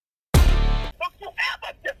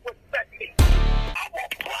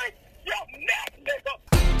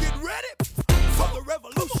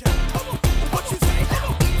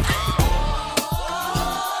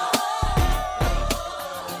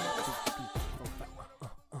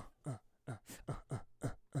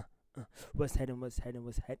What's happening? What's happening?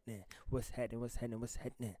 What's happening? What's happening? What's happening? What's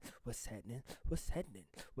happening? What's happening? What's happening?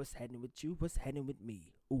 What's happening with you? What's happening with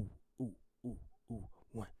me? Ooh, ooh, ooh, ooh.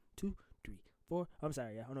 1, 2, 3, 4. I'm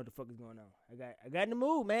sorry, y'all. I don't know what the fuck is going on. I got in the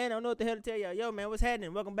mood, man. I don't know what the hell to tell y'all. Yo, man, what's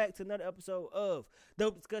happening? Welcome back to another episode of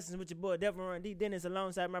Dope Discussions with your boy Devin Run D. Dennis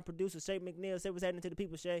alongside my producer Shay McNeil. Say what's happening to the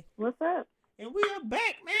people, Shay. What's up? And we are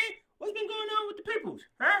back, man. What's been going on with the peoples,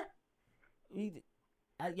 huh?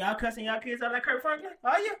 Y'all cussing y'all kids out like Kurt Franklin?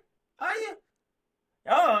 Are you?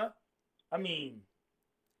 I mean,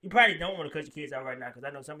 you probably don't want to cuss your kids out right now because I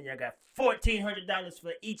know some of y'all got $1,400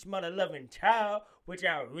 for each mother-loving child, which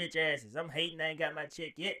y'all rich asses. I'm hating I ain't got my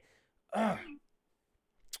check yet.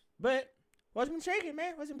 But what's been shaking,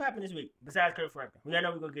 man? What's been popping this week besides Kurt Franklin? We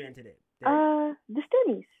know we're going to get into that. The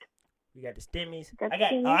stimmies. We got the stimmies.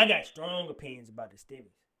 Stimmies. I got strong opinions about the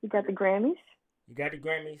stimmies. You got the Grammys. You got the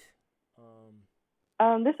Grammys.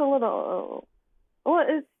 This a little.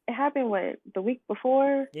 It happened the week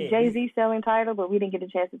before. Yeah, Jay-Z selling Tidal, but we didn't get a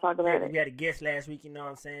chance to talk about it. We had a guest last week. You know what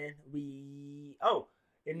I'm saying?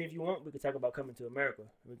 And if you want, we could talk about Coming to America.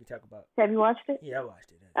 We can talk about. Have you watched it? Yeah, I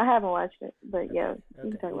watched it. I haven't watched it, but okay. yeah, we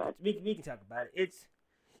can talk about it. We can talk about it.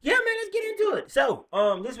 Yeah, man, let's get into it. So,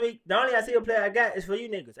 this week, the only I see a player I got is for you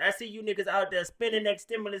niggas. I see you niggas out there spending that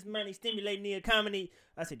stimulus money, stimulating the economy.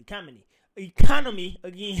 Economy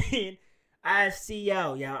again. I see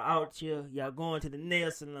y'all out here, y'all going to the nail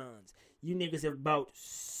salons. You niggas have bought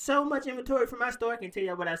so much inventory from my store. I can tell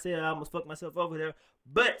y'all what I said. I almost fucked myself over there.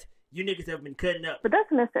 But you niggas have been cutting up. But that's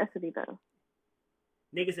a necessity, though.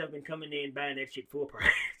 Niggas have been coming in buying that shit full price.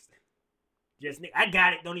 I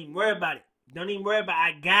got it. Don't even worry about it.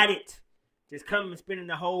 I got it. Just come and spending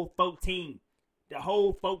the whole 14. The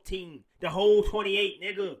whole 28,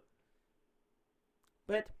 nigga.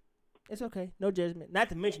 But it's okay. No judgment. Not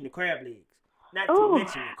to mention the crab legs. I'm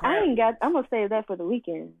gonna save that for the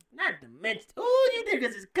weekend. Not to mention, you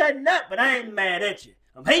niggas is cutting up, but I ain't mad at you.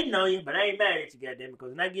 I'm hating on you, but I ain't mad at you, goddamn,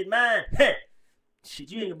 because when I get mine, shit,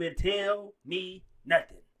 you ain't gonna be able to tell me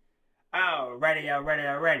nothing.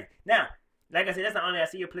 Alrighty. Now, like I said, that's the only I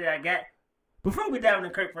see a player I got. Before we dive into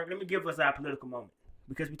Kurt Franklin, let me give us our political moment,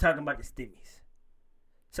 because we're talking about the stimmies.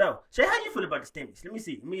 So, Shay, how you feel about the stimmies? Let me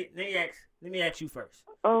see. Let me ask you first.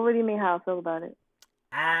 Oh, what do you mean how I feel about it?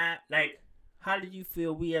 How do you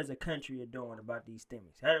feel we as a country are doing about these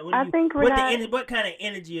stimmies? What kind of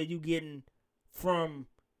energy are you getting from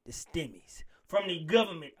the stimmies, from the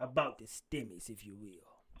government about the stimmies, if you will?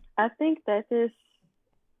 I think that this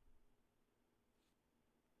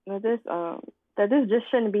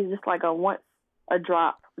just shouldn't be just like a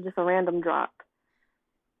drop, just a random drop.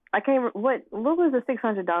 I can't. What was the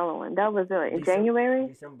 $600 one? That was in January.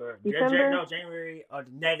 December. January.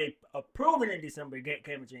 Now they approved it in December. It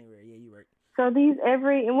came in January. Yeah, you right. So these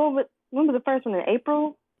when was the first one in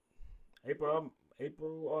April? April.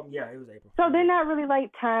 Yeah, it was April. So they're not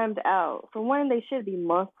really timed out. For one, they should be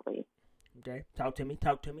monthly. Okay, talk to me.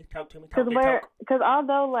 Because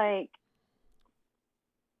although I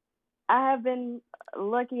have been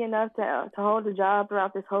lucky enough to hold a job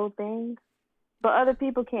throughout this whole thing, but other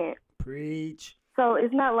people can't. Preach. So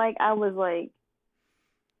it's not like I was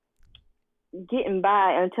getting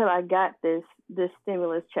by until I got this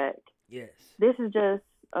stimulus check. Yes. This is just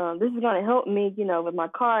this is going to help me, with my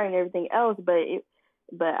car and everything else. But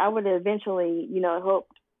I would eventually,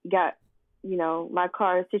 hoped got, my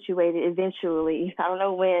car situated eventually. I don't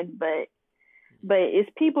know when, but it's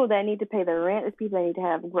people that need to pay their rent. It's people that need to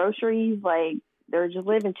have groceries. They're just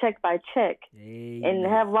living check by check. Amen. And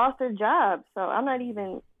have lost their jobs. So I'm not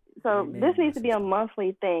even. So Amen. This needs to be a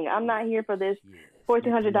monthly thing. I'm not here for this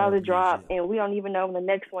 $1,400 drop, and we don't even know when the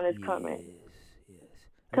next one is coming.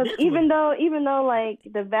 Because even though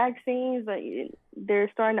the vaccines, they're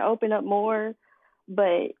starting to open up more,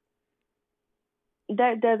 but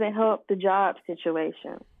that doesn't help the job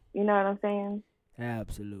situation. You know what I'm saying?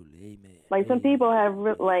 Absolutely, amen. Some people have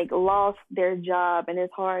lost their job, and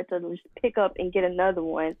it's hard to just pick up and get another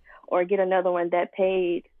one, or get another one that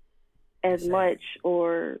paid as much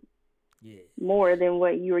or more than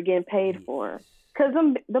what you were getting paid for. Because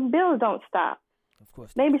them bills don't stop. Of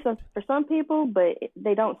course. Maybe for some people, but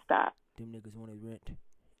they don't stop. Them niggas want to rent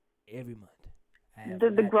every month.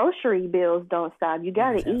 The grocery bills don't stop. You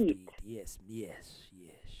gotta eat. Yes.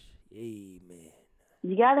 Amen.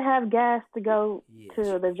 You gotta have gas to go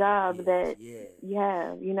to the job that you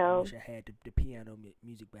have. I wish I had the piano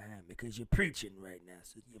music behind me because you're preaching right now.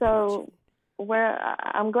 So where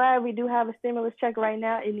I'm glad we do have a stimulus check right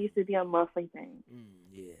now. It needs to be a monthly thing.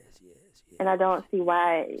 Yes. And I don't see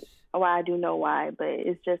why. I do know why, but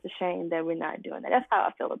it's just a shame that we're not doing that. That's how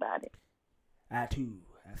I feel about it. I feel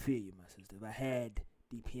you, my sister. If I had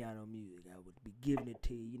the piano music. I would be giving it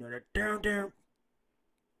to you. You know that down, down,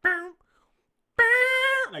 down,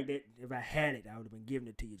 down, like that. If I had it, I would have been giving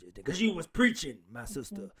it to you just because you was preaching, my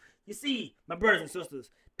sister. You see, my brothers and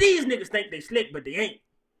sisters, these niggas think they slick, but they ain't.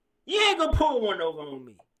 You ain't gonna pull one over on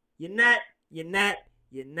me. You're not.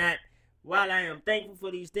 While I am thankful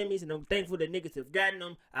for these stimmies and I'm thankful that niggas have gotten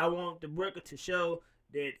them, I want the record to show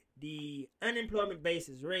that the unemployment base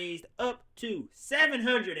is raised up to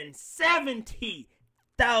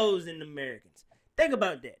 770,000 Americans. Think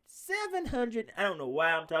about that. 700, I don't know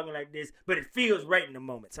why I'm talking like this, but it feels right in the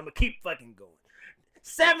moment. So I'm going to keep fucking going.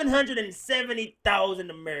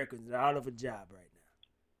 770,000 Americans are out of a job right now.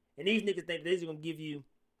 And these niggas think they're going to give you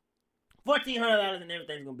 $1,400 and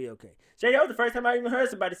everything's going to be okay. Shay, that was the first time I even heard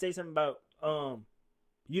somebody say something about,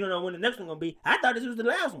 you don't know when the next one gonna be. I thought this was the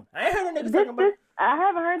last one. I ain't heard a nigga talking about. I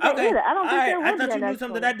haven't heard that either. I don't think there will be a next one. I thought you knew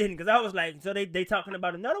something that I didn't, because I was like, so they talking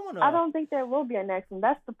about another one? Or? I don't think there will be a next one.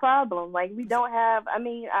 That's the problem. Like, we don't have. I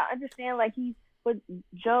mean, I understand like what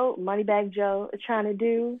Joe Moneybag Joe is trying to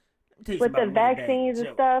do with the vaccines and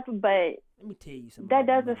stuff, but let me tell you something. That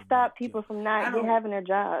doesn't stop people from not having their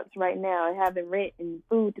jobs right now and having rent and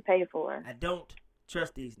food to pay for. I don't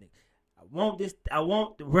trust these niggas. I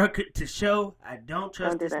want the record to show I don't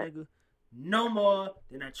trust this nigga no more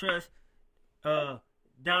than I trust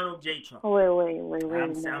Donald J. Trump. Wait. I wouldn't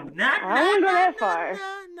go that far.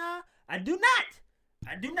 No. I do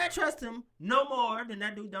not trust him no more than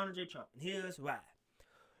I do Donald J. Trump. And here's why.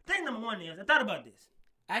 Thing number one is, I thought about this.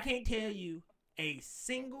 I can't tell you a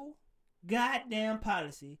single goddamn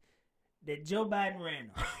policy that Joe Biden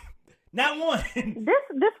ran on. Not one.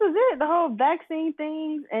 This was it. The whole vaccine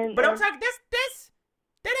things But I'm talking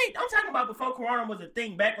I'm talking about before Corona was a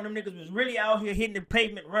thing. Back when them niggas was really out here hitting the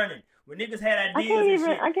pavement running. When niggas had ideas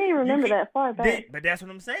I can't even remember that far back. But that's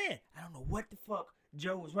what I'm saying. I don't know what the fuck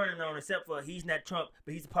Joe was running on, except for he's not Trump,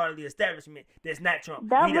 but he's a part of the establishment that's not Trump.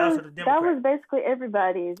 He's also the Democrat. That was basically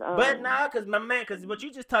everybody's. But nah, because what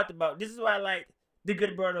you just talked about, this is why I like the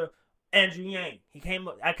good brother Andrew Yang. He came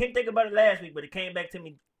up. I couldn't think about it last week, but it came back to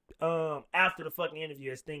me after the fucking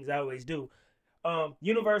interview, as things I always do.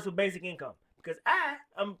 Universal basic income, because I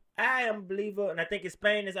am a believer, and I think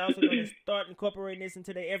Spain is also going to start incorporating this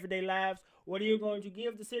into their everyday lives. What are you going to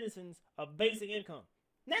give the citizens a basic income?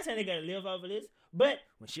 Not saying they gotta live off of this, but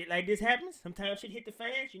when shit like this happens, sometimes shit hit the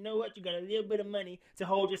fans. You know what? You got a little bit of money to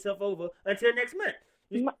hold yourself over until next month.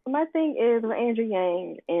 My thing is with Andrew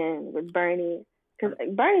Yang and with Bernie, because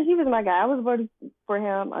Bernie, he was my guy. I was voting for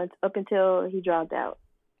him up until he dropped out.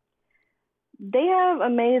 They have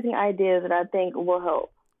amazing ideas that I think will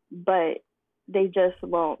help, but they just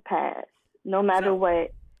won't pass, no matter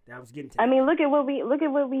what. I was getting to. I mean, look at what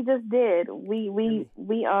we just did. We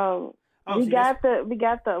got the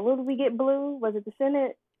what did we get? Blue? Was it the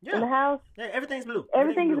Senate? Yeah. In the House? Yeah, everything's blue.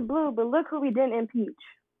 Everything is blue. But look who we didn't impeach.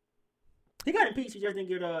 He got impeached. He just didn't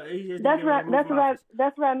get. That's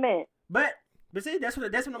what I meant. But see, that's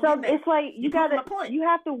what I'm so getting at. It's like you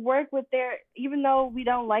have to work with their, even though we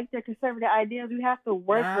don't like their conservative ideas, we have to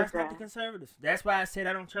work with them. Not the conservatives. That's why I said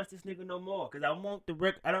I don't trust this nigga no more. Because I want the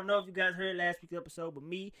record. I don't know if you guys heard last week's episode, but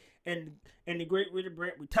me and the great Richard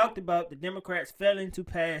Brent, we talked about the Democrats failing to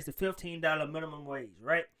pass the $15 minimum wage,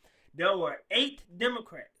 right? There were 8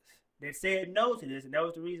 Democrats that said no to this, and that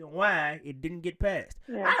was the reason why it didn't get passed.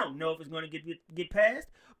 Yeah. I don't know if it's going to get passed,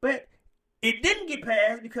 but it didn't get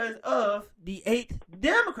passed because of the 8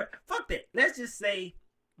 Democrats. Fuck that. Let's just say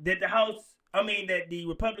that that the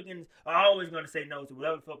Republicans are always going to say no to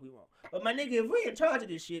whatever the fuck we want. But my nigga, if we're in charge of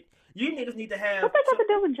this shit, you niggas need to have... What's that got to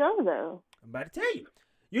do with Joe, though? I'm about to tell you.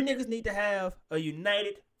 You niggas need to have a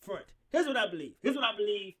united front. Here's what I believe.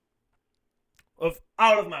 Of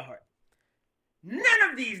all of my heart. None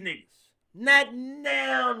of these niggas, not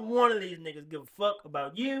now one of these niggas, give a fuck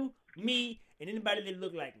about you, me, and anybody that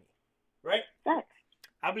look like me. Right? Facts.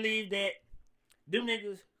 I believe that them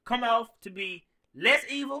niggas come off to be less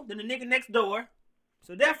evil than the nigga next door.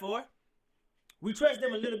 So therefore, we trust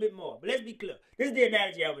them a little bit more. But let's be clear. This is the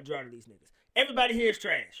analogy I would draw to these niggas. Everybody here is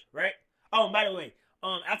trash, right? Oh, and by the way,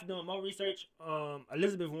 after doing more research,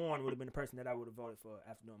 Elizabeth Warren would have been the person that I would have voted for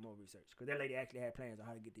after doing more research. Because that lady actually had plans on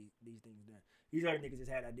how to get these things done. These other niggas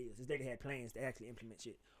just had ideas. This lady had plans to actually implement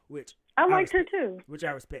shit. Which I liked her too. Which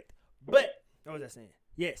I respect. But, what was I saying?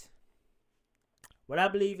 Yes. What I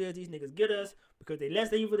believe is these niggas get us because they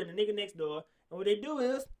less evil than the nigga next door. And what they do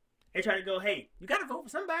is they try to go, hey, you got to vote for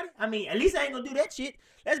somebody. I mean, at least I ain't going to do that shit.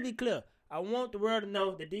 Let's be clear. I want the world to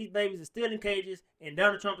know that these babies are still in cages and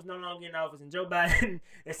Donald Trump is no longer in office and Joe Biden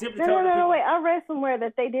is simply told No, wait. I read somewhere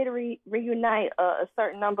that they did reunite a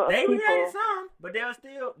certain number of people. They reunited some, but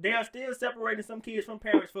they are still separating some kids from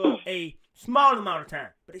parents for a small amount of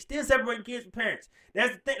time. But they still separating kids from parents.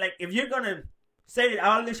 That's the thing. Like, if you're going to say that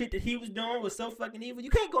all this shit that he was doing was so fucking evil, you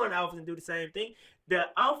can't go in the office and do the same thing. The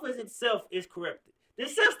office itself is corrupted. The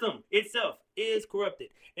system itself is corrupted,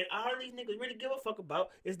 and all these niggas really give a fuck about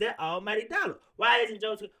is that almighty dollar. Why isn't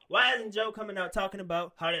Joe coming out talking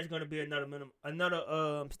about how there's going to be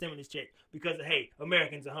another stimulus check because hey,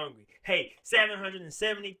 Americans are hungry. Hey,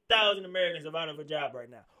 770,000 Americans are out of a job right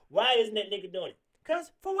now. Why isn't that nigga doing it?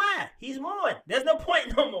 Cause for why? He's won. There's no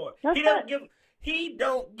point no more. He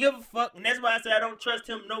don't give a fuck, and that's why I said I don't trust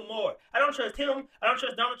him no more. I don't trust him. I don't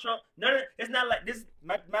trust Donald Trump. It's not like this.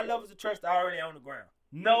 My levels of trust are already on the ground.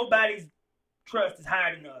 Nobody's trust is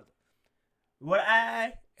higher than the other. What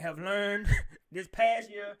I have learned this past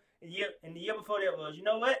year and the year before that was, you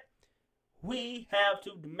know what? We have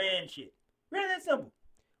to demand shit. Really that simple.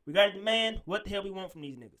 We gotta demand what the hell we want from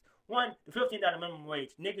these niggas. One, the $15 minimum wage.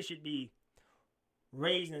 Niggas should be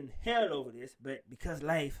raising hell over this, but because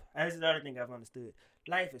life, this is the other thing I've understood.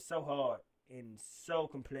 Life is so hard and so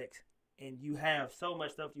complex, and you have so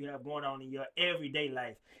much stuff you have going on in your everyday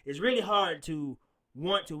life. It's really hard to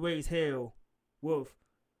want to raise hell with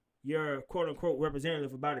your quote unquote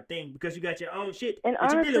representative about a thing because you got your own shit. And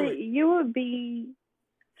honestly, you would be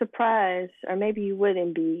surprised, or maybe you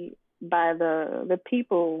wouldn't be, by the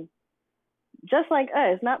people just like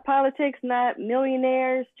us, not politics, not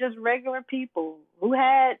millionaires, just regular people who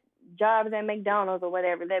had jobs at McDonald's or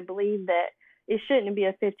whatever that believe that it shouldn't be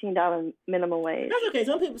a $15 minimum wage. That's okay.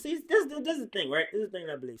 Some people, see, this is the thing, right? This is the thing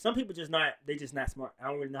I believe. Some people just not smart. I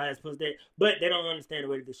don't really know how to put that, but they don't understand the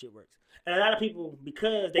way that this shit works. And a lot of people,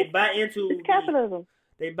 because they buy into it's capitalism.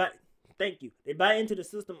 Thank you. They buy into the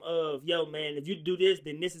system of, yo, man, if you do this,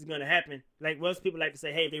 then this is going to happen. Like, most people like to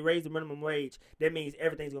say, hey, if they raise the minimum wage, that means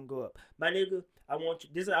everything's going to go up. My nigga,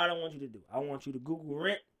 this is all I want you to do. I want you to Google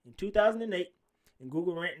rent in 2008 and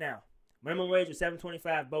Google rent now. Minimum wage was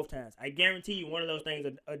 $7.25 both times. I guarantee you one of those things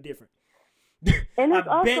are different. And I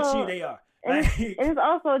bet you they are. And it's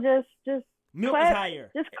also just milk is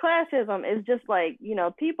higher. Just classism is just like,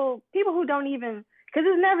 people who don't even, because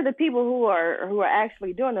it's never the people who are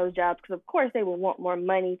actually doing those jobs, because of course they will want more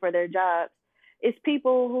money for their jobs. It's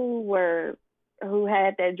people who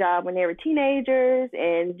had that job when they were teenagers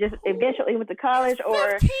and just eventually went to college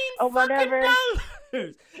or whatever.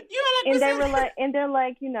 And they're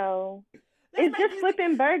like, it's just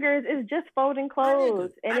flipping burgers. It's just folding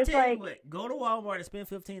clothes. And it's like, go to Walmart and spend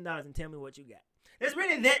 $15 and tell me what you got. It's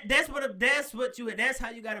really that's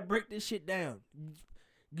how you got to break this shit down.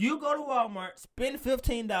 You go to Walmart, spend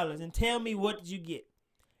 $15 and tell me what did you get.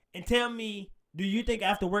 And tell me, do you think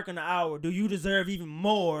after working an hour, do you deserve even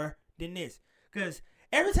more than this? Because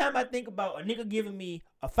every time I think about a nigga giving me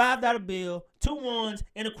a $5 bill, 2 ones,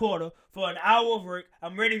 and a quarter for an hour of work,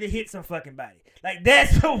 I'm ready to hit some fucking body. Like,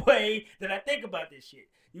 that's the way that I think about this shit.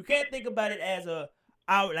 You can't think about it as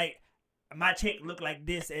like, my check look like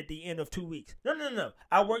this at the end of 2 weeks. No.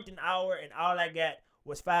 I worked an hour and all I got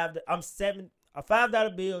was a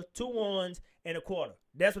 $5 bill, 2 ones, and a quarter.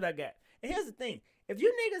 That's what I got. And here's the thing. If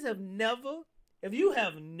you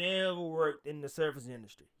have never worked in the service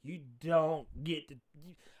industry, you don't get to.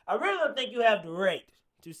 I really don't think you have the right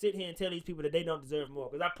to sit here and tell these people that they don't deserve more.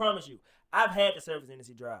 Because I promise you, I've had the service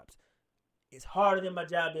industry jobs. It's harder than my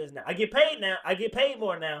job is now. I get paid now. I get paid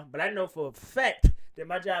more now. But I know for a fact that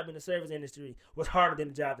my job in the service industry was harder than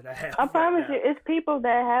the job that I have. I promise you, it's people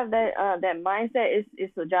that have that mindset.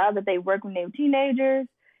 It's a job that they work when they were teenagers.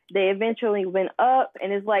 They eventually went up,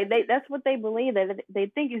 and it's like that's what they believe. That they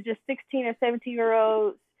think it's just 16 or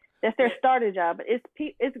 17-year-olds. That's their starter job. But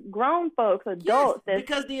it's grown folks, adults. Yes,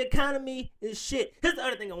 because the economy is shit. Here's the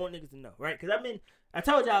other thing I want niggas to know, right? Because I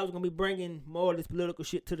told y'all I was going to be bringing more of this political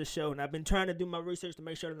shit to the show, and I've been trying to do my research to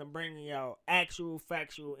make sure that I'm bringing y'all actual,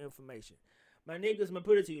 factual information. My niggas, I'm going to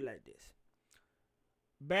put it to you like this.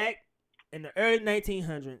 Back in the early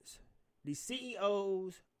 1900s, the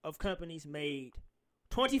CEOs of companies made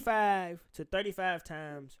 25 to 35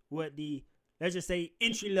 times what the, let's just say,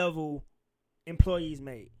 entry-level employees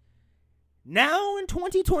made. Now in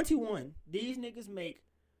 2021, these niggas make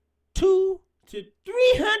 200 to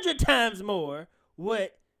 300 times more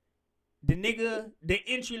what the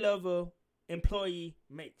entry-level employee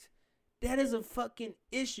makes. That is a fucking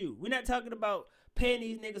issue. We're not talking about paying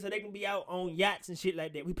these niggas so they can be out on yachts and shit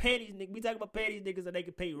like that. We talking about paying these niggas so they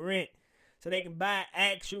can pay rent, so they can buy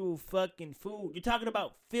actual fucking food. You're talking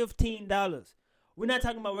about $15. We're not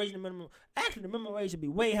talking about raising the minimum. Actually, the minimum wage should be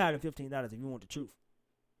way higher than $15 if you want the truth.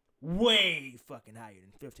 Way fucking higher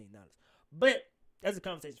than $15. But that's a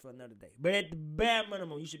conversation for another day. But at the bare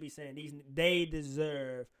minimum, you should be saying they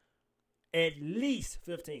deserve at least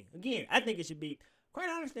 15. Again, I think it should be, quite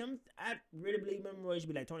honestly, I really believe minimum wage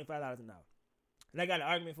should be like $25 an hour. And I got an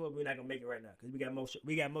argument for it, but we're not gonna make it right now because we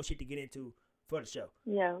got more shit to get into for the show.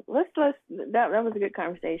 Yeah, that was a good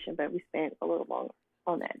conversation, but we spent a little longer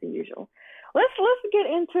on that than usual. Let's get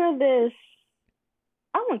into this.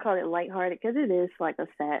 I wouldn't call it lighthearted because it is like a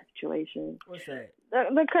sad situation. What's that?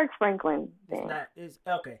 The Kirk Franklin thing. It's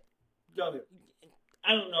okay. Go ahead.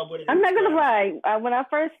 I don't know what it is. I'm not gonna lie. When I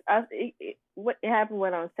first, what happened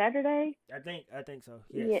on Saturday? I think so.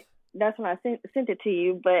 Yes. Yeah, that's when I sent it to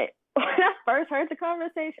you. But when I first heard the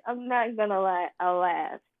conversation, I'm not gonna lie, I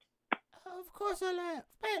laughed. Of course I laughed.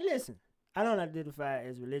 Man, listen, I don't identify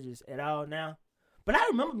as religious at all now, but I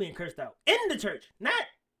remember being cursed out in the church, not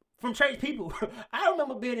from church people. I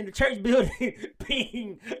remember being in the church building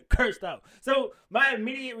being cursed out. So my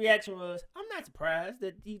immediate reaction was, I'm not surprised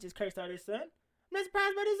that he just cursed out his son. I'm not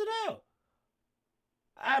surprised by this at all.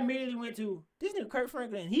 I immediately went to this nigga Kirk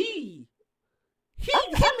Franklin. He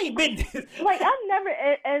mean business. Like I've never,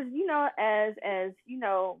 as you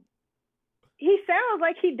know, he sounds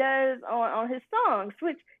like he does on his songs,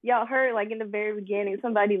 which y'all heard like in the very beginning.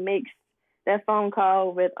 Somebody makes that phone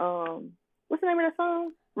call with what's the name of that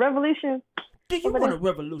song? Revolution. Do you want a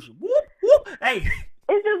revolution? Whoop whoop. Hey.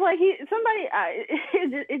 It's just like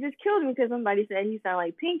it just killed me because somebody said he sounded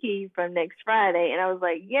like Pinky from Next Friday, and I was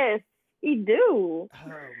like, yes, he do. Oh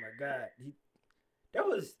my God, that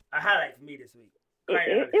was a highlight for me this week.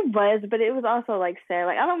 It was, but it was also like sad.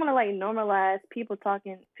 Like I don't want to like normalize people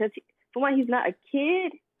talking because for one, he's not a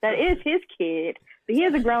kid. That is his kid, but he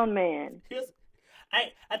is a grown man.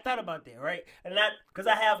 I thought about that, right? And because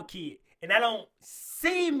I have a kid, and I don't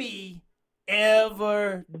see me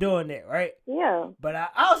ever doing that, right? Yeah. But I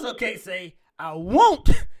also can't say I won't.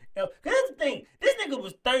 Because that's the thing. This nigga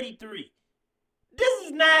was 33. This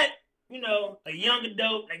is not, a young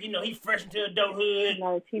adult. Like, he's fresh into adulthood.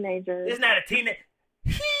 Not a teenager. It's not a teenager.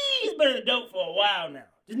 He's been an adult for a while now.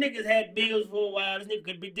 This nigga's had bills for a while. This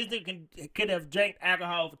nigga could have drank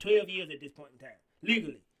alcohol for 12 years at this point in time.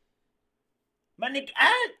 Legally. My nigga,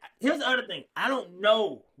 here's the other thing. I don't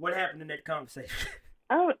know what happened in that conversation.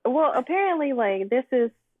 Oh, well, apparently, like, this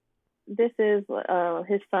is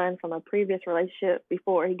his son from a previous relationship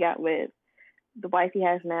before he got with the wife he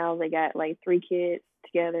has now. They got, like, 3 kids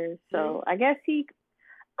together. So, I guess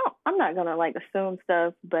I'm not going to, like, assume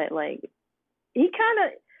stuff, but, like, he kind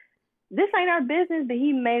of, this ain't our business, but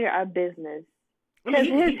he made it our business.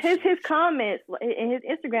 Because his comments, in his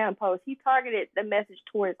Instagram post, he targeted the message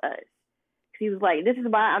towards us. He was like, this is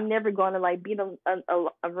why I'm never going to like be in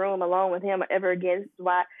a room alone with him ever again. This is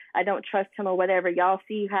why I don't trust him or whatever. Y'all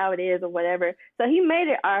see how it is or whatever. So he made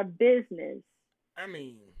it our business. I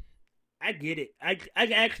mean, I get it. I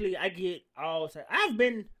get all sides. I've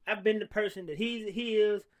been the person that he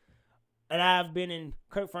is, and I've been in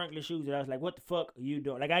Kirk Franklin's shoes and I was like, what the fuck are you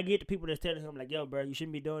doing? Like, I get the people that's telling him like, yo, bro, you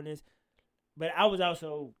shouldn't be doing this. But I was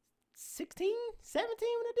also 16, 17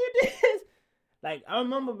 when I did this. Like, I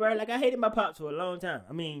remember, bro, like, I hated my pops for a long time.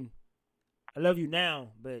 I mean, I love you now,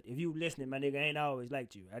 but if you listening, my nigga, I ain't always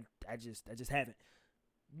liked you. I just haven't.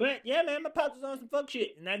 But, yeah, man, my pops was on some fuck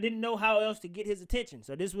shit, and I didn't know how else to get his attention.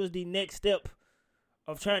 So this was the next step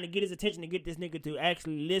of trying to get his attention to get this nigga to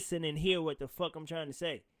actually listen and hear what the fuck I'm trying to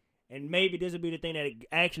say. And maybe this will be the thing that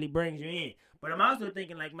actually brings you in. But I'm also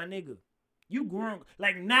thinking, like, my nigga, you grown.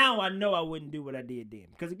 Like, now I know I wouldn't do what I did then.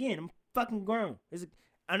 Because, again, I'm fucking grown.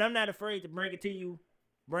 And I'm not afraid to bring it to you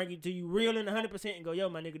real and 100% and go, yo,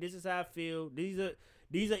 my nigga, this is how I feel. These are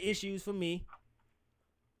issues for me.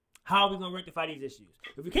 How are we gonna rectify these issues?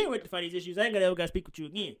 If we can't rectify these issues, I ain't gonna ever gotta speak with you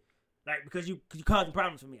again. Like, because you causing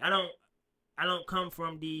problems for me. I don't come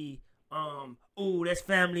from the that's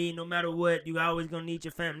family, no matter what, you always gonna need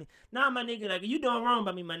your family. Nah, my nigga, like, you doing wrong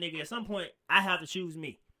by me, my nigga. At some point, I have to choose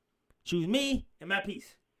me. Choose me and my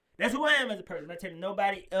peace. That's who I am as a person. I'm not telling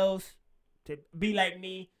nobody else to be like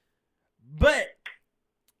me, but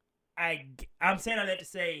I'm saying all that to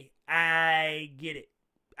say I get it.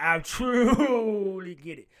 I truly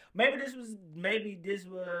get it. Maybe this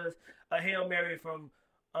was a Hail Mary from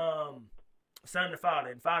son to father,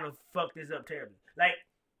 and father fucked this up terribly. Like,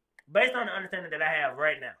 based on the understanding that I have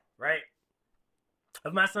right now, right?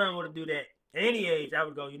 If my son were to do that at any age, I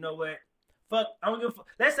would go, you know what? Fuck, I don't give a fuck.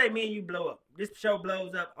 Let's say me and you blow up. This show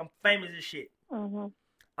blows up. I'm famous as shit. Mm-hmm.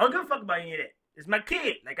 I don't give a fuck about any of that. It's my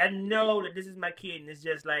kid. Like, I know that this is my kid, and it's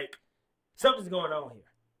just like, something's going on here.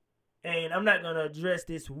 And I'm not going to address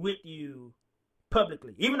this with you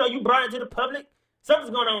publicly. Even though you brought it to the public,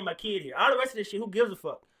 something's going on with my kid here. All the rest of this shit, who gives a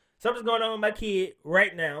fuck? Something's going on with my kid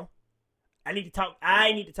right now. I need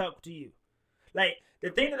to talk to you. Like,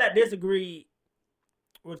 the thing that I disagreed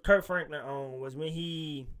with Kirk Franklin on was when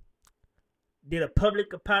he did a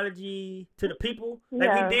public apology to the people.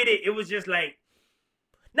 Like, he did it. It was just like,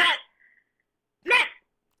 not,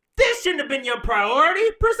 this shouldn't have been your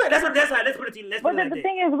priority, per se. Let's put it to you. But the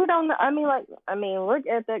thing is, we don't know. I mean, look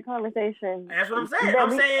at that conversation. That's what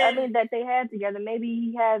I'm saying. That they had together. Maybe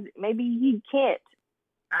he can't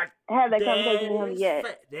have that conversation with him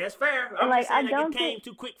yet. That's fair. I'm just saying, it came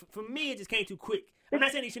too quick. For me, it just came too quick. I'm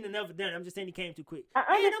not saying he shouldn't have never done it. I'm just saying he came too quick. I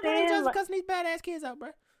understand. Just cussing these badass kids out, bro.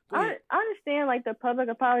 I understand, like, the public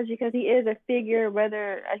apology because he is a figure,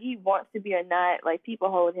 whether he wants to be or not. Like,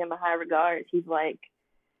 people hold him in high regard. He's like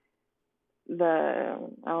I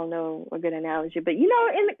don't know a good analogy, but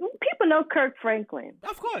and people know Kirk Franklin.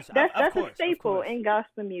 Of course, that's a staple in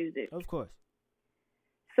gospel music. Of course.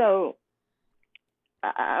 So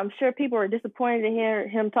I'm sure people are disappointed to hear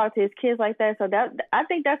him talk to his kids like that. So I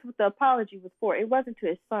think that's what the apology was for. It wasn't to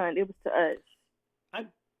his son. It was to us.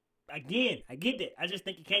 I get that. I just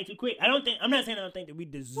think it came too quick. I'm not saying I don't think that we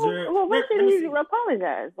deserve. Well, what should he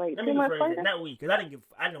apologize? Like, let me rephrase that. Not we, because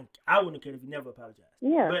I wouldn't care if he never apologized.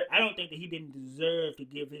 Yeah. But I don't think that he didn't deserve to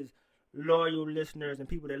give his loyal listeners and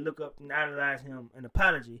people that look up and idolize him an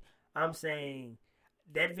apology. I'm saying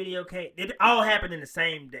that video it all happened in the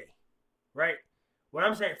same day, right? What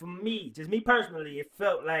I'm saying, for me, just me personally, it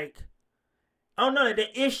felt like, I don't know, that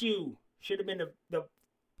the issue should have been the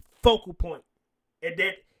focal point.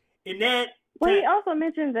 Well, he also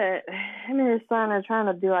mentioned that him and his son are trying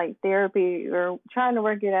to do, like, therapy or trying to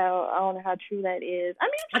work it out. I don't know how true that is. I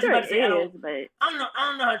mean, I'm sure it is, but I don't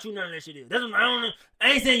know how true none of that shit is. That's what I don't know.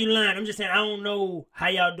 I ain't saying you lying. I'm just saying I don't know how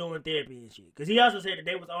y'all doing therapy and shit. Because he also said that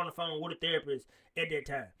they was on the phone with a therapist at that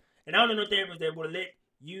time. And I don't know no therapist that would have let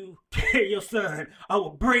you tell your son, I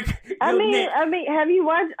will break your neck. I mean, have you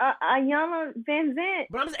watched Iyanla Vanzant?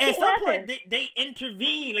 But I'm just, at some point, they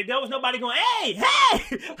intervened. Like, there was nobody going, hey!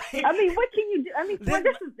 I mean, what can you do? I mean, it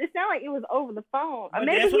sounded like it was over the phone.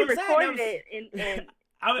 Maybe he recorded it.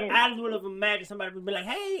 I would have imagined somebody would be like,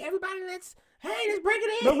 hey, everybody, let's break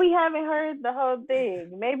it in. But we haven't heard the whole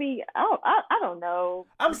thing. Maybe, I don't know.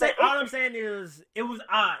 All I'm saying is, it was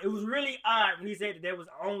odd. It was really odd when he said that they was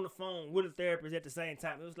on the phone with a therapist at the same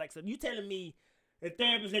time. It was like, so you telling me the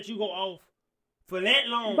therapist let you go off for that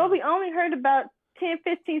long? But we only heard about 10,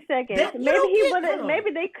 15 seconds.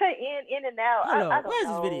 Maybe they cut in and out. I don't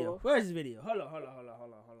know. Where's this video? Hold on.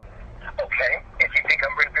 Okay, if you think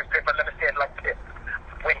I'm bringing this paper, let me say it like this.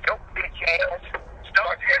 When your bitch ass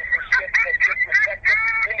starts getting disrespected,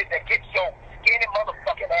 you need to get your skinny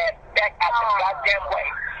motherfucking ass back out the goddamn way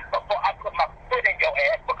before I put my foot in your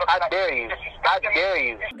ass. Because I dare you.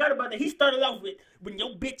 I forgot about that. He started off with, when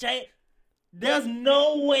your bitch ass. There's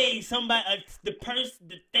no way somebody, the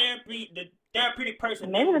therapeutic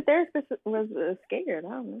person. Maybe the therapist was scared. I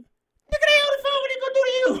don't know. Nigga, they on the phone. What they gonna do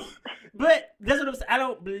to you? But that's what I'm saying. I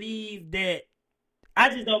don't believe that. I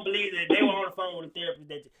just don't believe that they were on the phone with a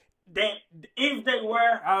therapist. That if they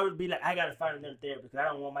were, I would be like, I gotta find another therapist because I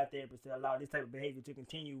don't want my therapist to allow this type of behavior to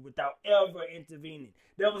continue without ever intervening.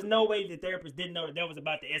 There was no way the therapist didn't know that was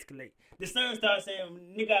about to escalate. The son started saying,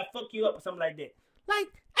 "Nigga, I fuck you up" or something like that. Like,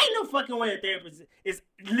 ain't no fucking way a therapist is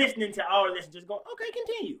listening to all this and just going, "Okay,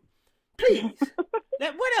 continue, please."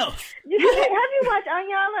 What else? Have you watched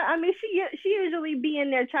Iyanla? I mean, she usually be in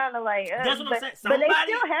there trying to like. That's what I'm saying. But it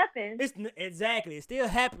still happens. Exactly, it still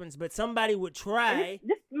happens. But somebody would try.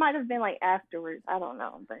 This might have been like afterwards. I don't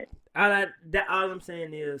know, but all I'm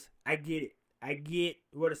saying is, I get it. I get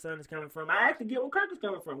where the son is coming from. I actually get where Kirk is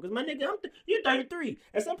coming from. Because my nigga, you're 33.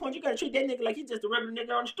 At some point, you gotta treat that nigga like he's just a regular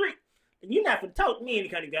nigga on the street. And you're not gonna talk to me any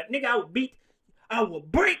kind of guy. Nigga, I will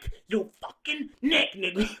break your fucking neck,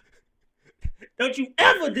 nigga. Don't you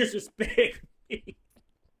ever disrespect me.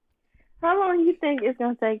 How long do you think it's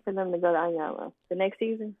going to take for them to go to Iyanla? The next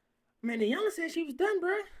season? Man, the young said she was done,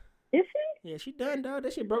 bro. Is she? Yeah, she done, dog.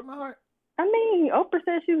 That shit broke my heart. I mean, Oprah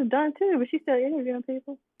said she was done, too, but she's still interviewing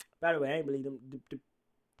people. By the way, I ain't believe them.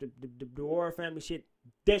 The royal family shit,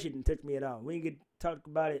 that shit didn't touch me at all. We didn't get to talk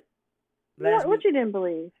about it last week. What you didn't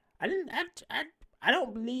believe? I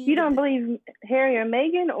don't believe. You don't believe Harry or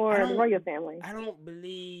Meghan or the royal family? I don't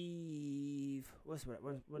believe. What do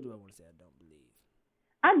I want to say? I don't believe.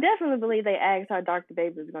 I definitely believe they asked how dark the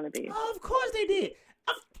baby was going to be. Oh, of course they did.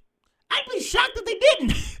 I'd be shocked if they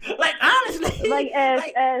didn't. Like, honestly. Like,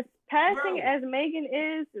 as passing as Meghan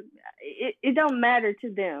is, it don't matter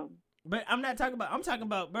to them. But I'm talking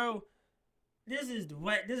about, bro, This is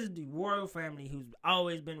the royal family who's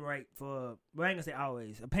always been right for. Well, I ain't gonna say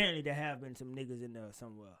always. Apparently, there have been some niggas in there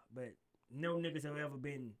somewhere, but no niggas have ever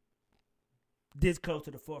been this close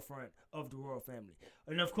to the forefront of the royal family.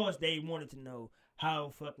 And of course, they wanted to know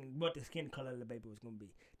what the skin color of the baby was gonna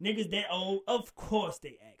be. Niggas that old, of course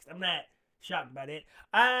they asked. I'm not shocked by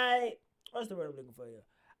that. What's the word I'm looking for here?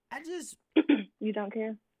 I just You don't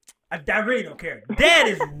care? I really don't care. That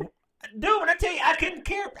is, dude. When I tell you, I couldn't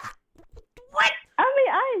care. What? I mean,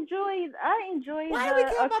 I enjoy. Why do we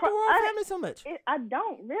care about the royal family so much? I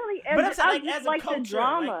don't really. But I'm saying, I like, just as a like culture, the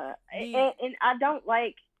drama, like, and I don't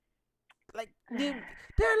like. Like, they're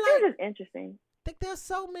It's just interesting. Like, there's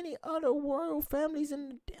so many other royal families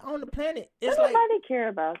on the planet. It's like, nobody care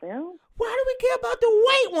about them. Why do we care about the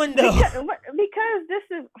white one though? Because this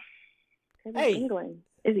is. Hey. England.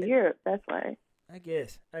 It's Europe. That's why. I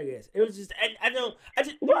guess. It was just. I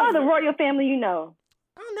just. What other royal family you know?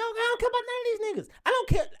 I don't know. I don't care about none of these niggas. I don't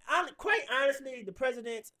care. Quite honestly, the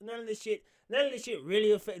presidents, none of this shit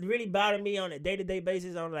really bother me on a day-to-day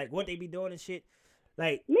basis on like what they be doing and shit.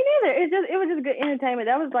 Like, me neither. It was just good entertainment.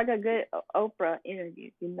 That was like a good Oprah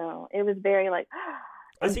interview. You know, it was very like.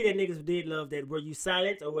 I see that niggas did love that. Were you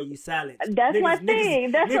silent or were you silent? That's my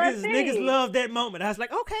thing. That's my thing. Niggas love that moment. I was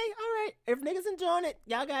like, okay, all right. If niggas enjoying it,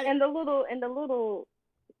 y'all got it. And the little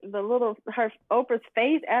her Oprah's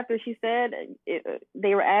face after she said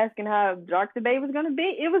they were asking how dark the baby was gonna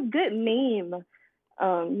be. It was good meme,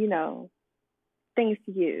 things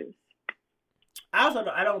to use. I also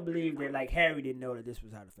I don't believe that like Harry didn't know that this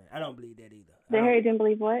was how the family. I don't believe that either. That Harry didn't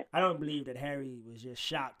believe what? I don't believe that Harry was just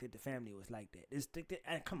shocked that the family was like that.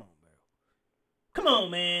 Come on, bro. Come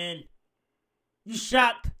on, man. You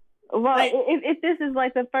shocked? Well, like, if this is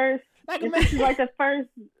like the first, this is like the first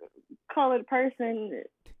colored person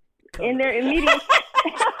in their immediate.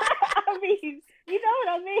 I mean, you know what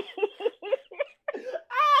I mean.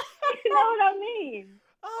 You know what I mean.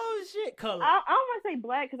 Oh shit, color. I don't want to say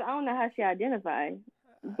black because I don't know how she identifies,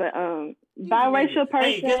 but biracial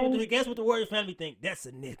person. Hey, guess what the royal family think? That's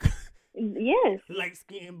a nigga. Yes. Light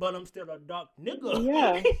skin, but I'm still a dark nigga.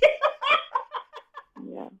 Yeah.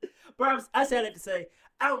 Yeah. Bro, I said that to say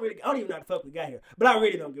I don't even know how the fuck we got here, but I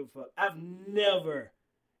really don't give a fuck. I've never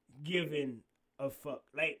given a fuck.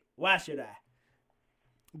 Like, why should I?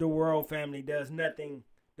 The royal family does nothing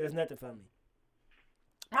for me.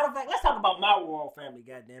 Matter of fact, let's talk about my royal family,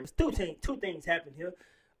 goddamn. It's two things happen here.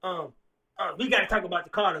 We gotta talk about the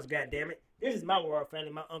Carters, goddamn it. This is my royal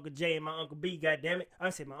family, my Uncle J and my Uncle B, goddamn it. I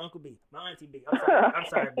said my Uncle B, my Auntie B. I'm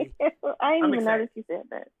sorry, B. I didn't even notice you said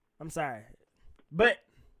that. I'm sorry. But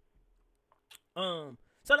so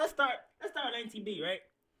let's start with Auntie B, right?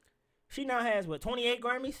 She now has 28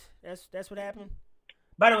 Grammys? That's what happened.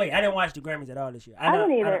 By the way, I didn't watch the Grammys at all this year. I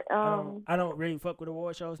don't either. I don't really fuck with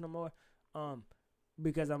award shows no more.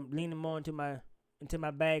 Because I'm leaning more into my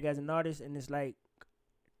bag as an artist, and it's like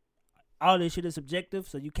all this shit is subjective,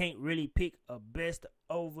 so you can't really pick a best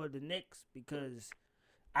over the next because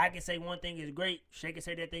I can say one thing is great, Shay can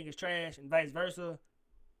say that thing is trash, and vice versa.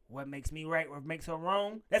 What makes me right, what makes her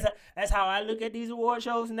wrong? That's how I look at these award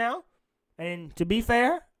shows now. And to be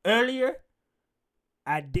fair, earlier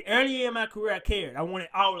in my career, I cared. I wanted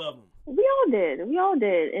all of them. We all did.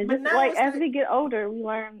 And but just like as we get older, we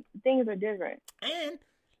learn things are different. And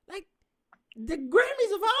like the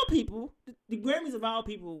Grammys of all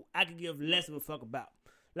people, I could give less of a fuck about.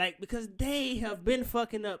 Like, because they have been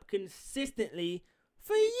fucking up consistently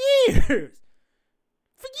for years.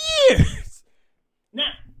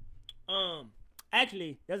 Now,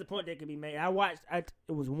 actually, there's a point that could be made. It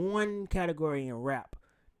was one category in rap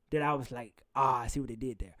that I was like, I see what they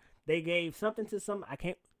did there. They gave something to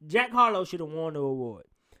Jack Harlow should have won the award.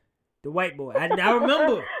 The white boy. I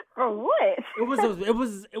remember. For what? It was.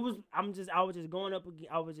 I was just going up again.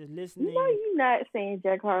 I was just listening. No, you're not saying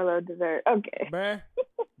Jack Harlow deserved. Okay. Bruh.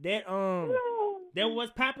 That was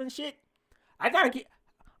popping shit.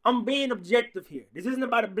 I'm being objective here. This isn't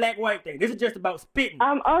about a black-white thing. This is just about spitting.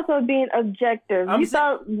 I'm also being objective. You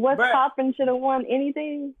thought What's Poppin' should have won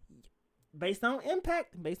anything? Based on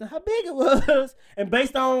impact, based on how big it was, and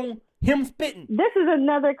based on him spitting. This is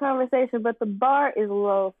another conversation, but the bar is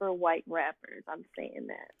low for white rappers. I'm saying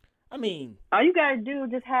that. I mean, all you gotta do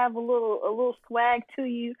is just have a little swag to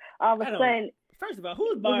you. All of a sudden, first of all,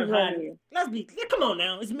 whose bar is high? Come on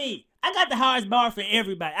now, it's me. I got the highest bar for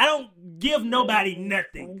everybody. I don't give nobody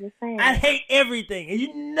nothing. I'm just saying. I hate everything, and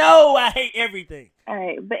you know I hate everything. All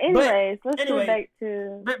right, but anyways, let's go back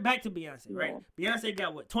to Beyonce, right? Yeah. Beyonce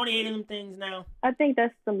got 28 of them things now. I think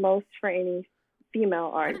that's the most for any female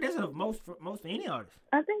artist. I think that's the most for any artist.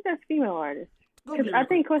 I think that's female artist. I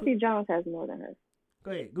think Quincy Jones has more than her.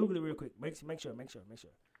 Go ahead. Google it real quick. Make sure.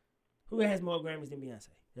 Who has more Grammys than Beyonce?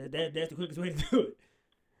 That's the quickest way to do it.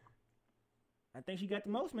 I think she got the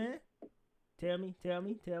most, man. Tell me.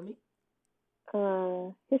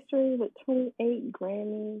 History with 28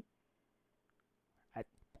 Grammys.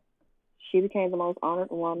 She became the most honored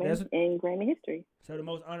woman in Grammy history. So the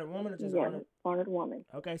most honored woman or just honored woman.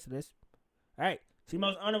 Okay, so that's... All right. She's the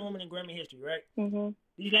most honored woman in Grammy history, right? Mm-hmm.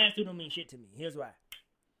 These last two don't mean shit to me. Here's why.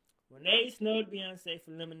 When they snubbed Beyonce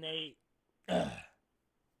for Lemonade,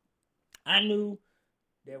 I knew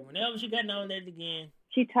that whenever she got nominated again...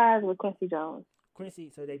 She ties with Quincy Jones.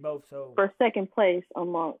 So they both... For second place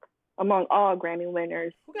among all Grammy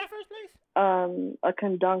winners. Who got first place? A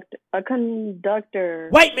conductor.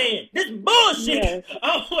 White man. This is bullshit. Yes.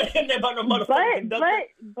 I don't want him there about no motherfucking conductor.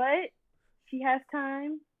 But she has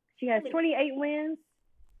time. She has 28 wins.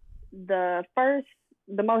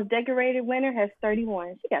 The most decorated winner has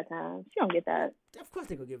 31. She got time. She don't get that. Of course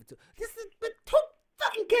they gonna give it to her. But who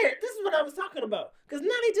fucking cares? This is what I was talking about. Because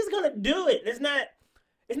now they just gonna do it. It's not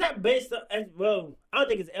based on, well, I don't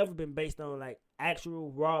think it's ever been based on like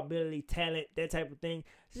actual raw ability, talent, that type of thing.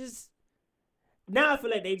 It's just, now I feel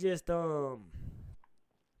like it's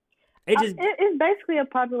basically a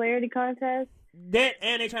popularity contest. That,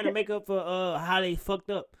 and they trying to make up for how they fucked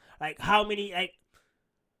up. Like how many, like,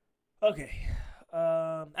 okay.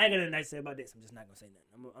 I ain't got nothing nice to say about this. I'm just not gonna say nothing.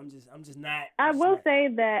 I'm just not. I will say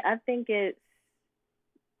that I think it's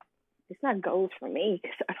not goals for me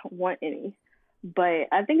because I don't want any, but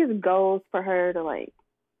I think it's goals for her to like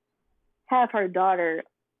have her daughter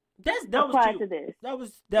apply to this. That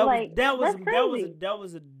was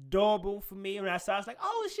adorable for me when I saw. I was like,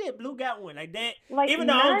 oh shit, Blue got one like that. Like, even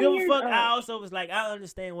though I don't give a fuck, I also was like, I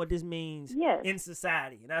understand what this means in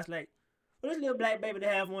society, and I was like, well, this little black baby to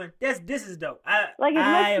have one. This is dope. As much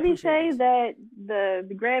as we say that the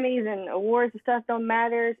Grammys and awards and stuff don't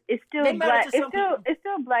matter, it's still black. It's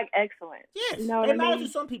still black excellence. Yes, you know they matter to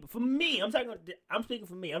some people. For me, I'm speaking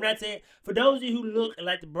for me. I'm not saying for those of you who look and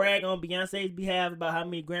like to brag on Beyonce's behalf about how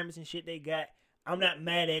many Grammys and shit they got. I'm not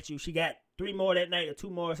mad at you. She got 3 more that night or 2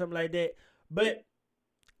 more or something like that. But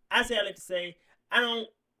I like to say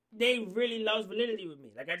they really lost validity with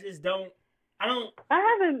me. Like I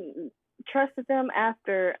haven't trusted them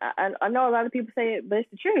after. I know a lot of people say it, but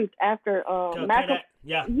it's the truth. After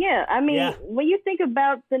when you think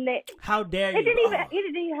about the next, how dare you? It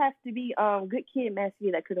didn't even have to be Good Kid, Mad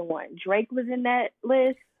City that could have won. Drake was in that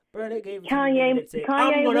list. Bro, they gave Kanye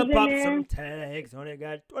I'm gonna was pop in there. some tags. Only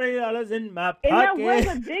got $20 in my pocket. And that was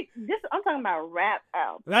a big. I'm talking about rap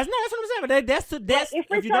album. That's what I'm saying. But that's if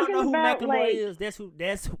you don't know who Macklemore is, that's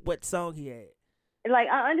what song he had. Like,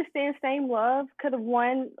 I understand Same Love could have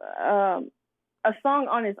won a song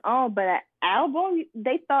on its own, but an album,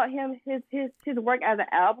 they thought his work as an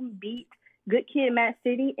album beat Good Kid, Mad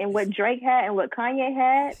City, and what Drake had and what Kanye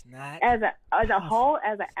had as a whole,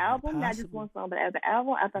 as an album, not just one song, but as an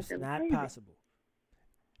album. I thought that was crazy. Not possible.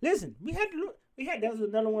 Listen, that was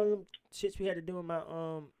another one of them shits we had to do in my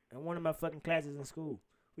in one of my fucking classes in school.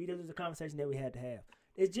 This was a conversation that we had to have.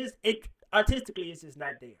 It's just artistically, it's just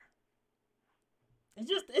not there. It's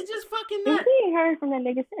just fucking not. We ain't heard from that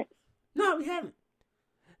nigga since. No, we haven't.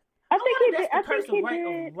 I think he did. I think he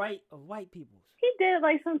did. Of white people. He did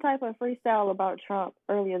like some type of freestyle about Trump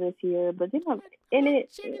earlier this year, but let me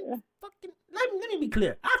be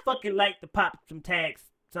clear. I fucking like the Pop Some Tags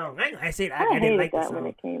song. I said I didn't like the song when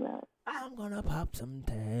it came out. I'm gonna pop some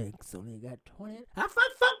tags. Only got 20. I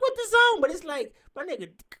fuck with the song, but it's like, my nigga,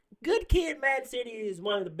 Good Kid, Mad City is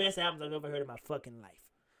one of the best albums I've ever heard in my fucking life.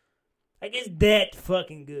 Like, it's that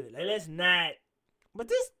fucking good. Like, let's not. But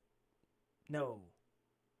this, no.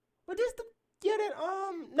 But this,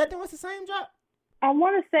 Nothing Was the Same drop. I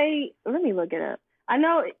want to say, let me look it up. I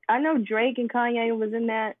know Drake and Kanye was in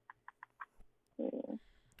that. Yeah.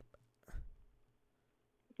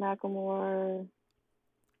 Macklemore.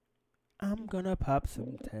 I'm gonna pop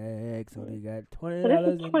some tags. Only got $20. So this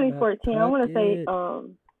is 2014. I want to say,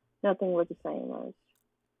 Nothing Was the Same.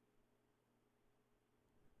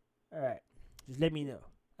 All right, just let me know.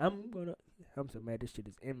 I'm so mad this shit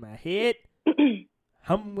is in my head.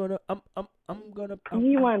 I'm gonna.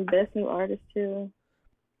 You won Best New Artist too.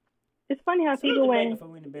 It's funny how people win. For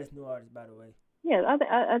winning Best New Artist, by the way. Yeah,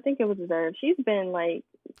 I think it was deserved. She's been like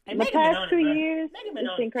the past 2 years.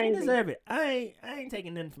 It's been crazy. She deserve it. I ain't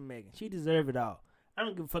taking nothing from Megan. She deserve it all. I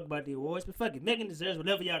don't give a fuck about the awards, but fuck it. Megan deserves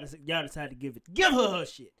whatever y'all decide to give it. Give her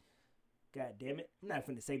shit. God damn it. I'm not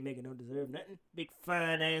finna say Megan don't deserve nothing. Big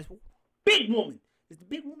fine ass. Big woman. Is the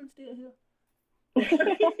big woman still here?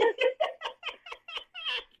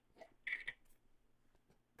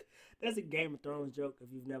 That's a Game of Thrones joke. If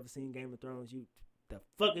you've never seen Game of Thrones, The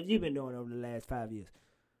fuck have you been doing over the last 5 years?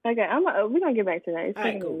 Okay, we're gonna get back to that. It's All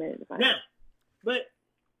right, taking cool. a minute. Now, but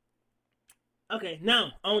okay,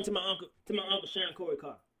 now on to my uncle Sean Corey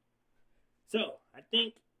Carr. So I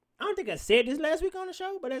don't think I said this last week on the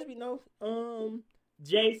show, but as we know,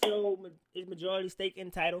 Jay sold his majority stake in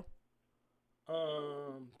Tidal.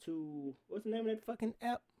 To what's the name of that fucking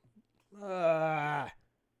app?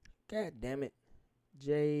 God damn it,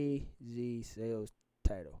 Jay-Z sales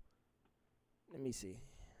Tidal. Let me see.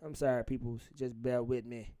 I'm sorry, peoples. Just bear with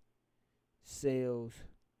me. Sales.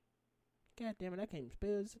 God damn it, I can't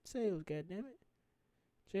spell sales. God damn it.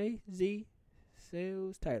 Jay-Z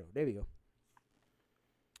sales Tidal. There we go.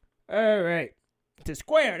 All right. To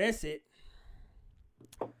Square, that's it.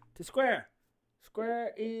 To Square.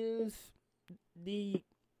 Square is the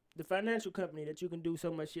financial company that you can do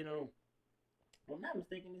so much shit on. If I'm not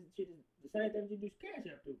mistaken, this shit is the same thing you do Cash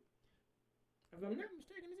App too. If I'm not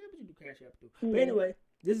mistaken, this is what you do Cash App too. Yeah. But anyway,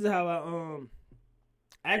 this is how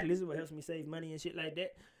actually this is what helps me save money and shit like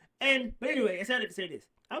that. But anyway, I started to say this.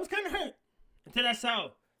 I was kind of hurt until I saw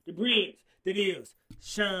the bridge that is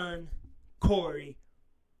Sean Corey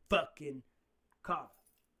fucking Carr.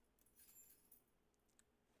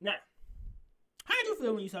 Now, how did you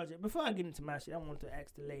feel when you saw Jay? Before I get into my shit, I want to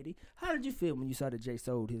ask the lady, how did you feel when you saw that Jay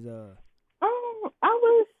sold his I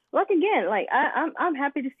was like, again, like I'm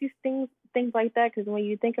happy to see things like that, because when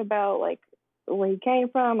you think about like where he came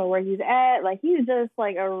from or where he's at, like he's just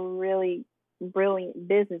like a really brilliant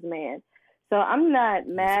businessman. So I'm not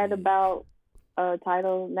mad about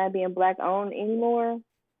Tidal not being black owned anymore,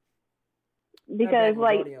 because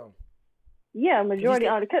like majority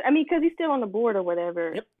owned. Because he's still on the board or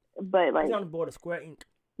whatever. Yep. But like he's on the board of Square Inc.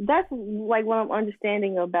 That's like what I'm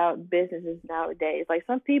understanding about businesses nowadays. Like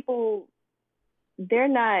some people, they're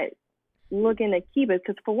not looking to keep it,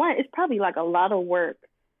 because for one, it's probably like a lot of work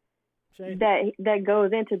that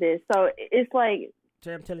goes into this. So it's like,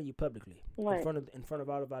 Jay, I'm telling you publicly, in front of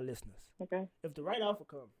all of our listeners. Okay. If the right offer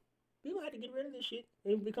comes, we don't have to get rid of this shit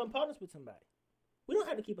and become partners with somebody. We don't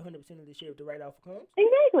have to keep 100% of this shit if the right offer comes.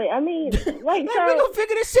 Exactly. I mean, like, so we're gonna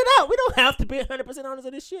figure this shit out. We don't have to be 100% owners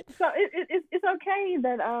of this shit. So it's okay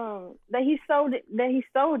that he sold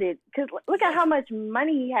it, because look at how much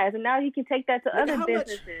money he has, and now he can take that to other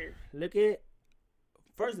businesses.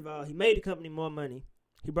 First of all, he made the company more money.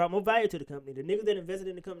 He brought more value to the company. The niggas that invested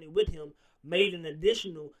in the company with him made an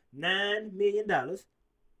additional $9 million. All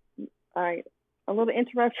right, a little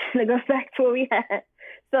interruption to go back to what we had.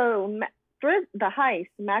 So for The Heist,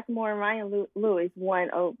 Macklemore and Ryan Lewis won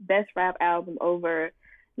Best Rap Album over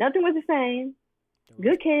Nothing Was the Same,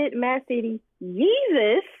 Good Kid, Mad City,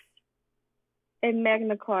 Yeezus, and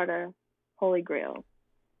Magna Carta, Holy Grail.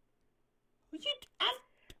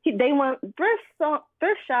 They won. Thrift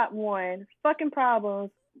Shop won. Fucking Problems,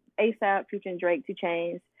 ASAP featuring Drake, 2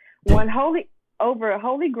 Chainz, won Holy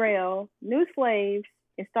Grail, New Slaves,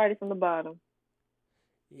 and Started from the Bottom.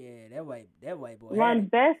 Yeah, that white boy won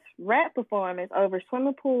Best Rap Performance over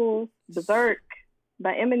Swimming Pools, Berserk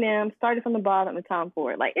by Eminem, Started from the Bottom, and Tom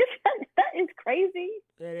Ford. Like, that is crazy.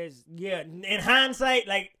 That is, yeah. In hindsight,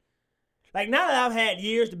 like now that I've had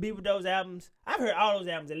years to be with those albums, I've heard all those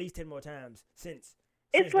albums at least 10 more times since.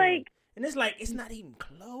 It's like, and it's like, it's not even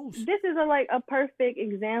close. This is a perfect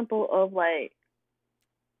example of like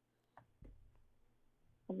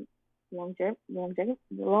longevity.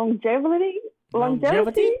 Longevity.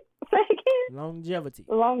 Longevity.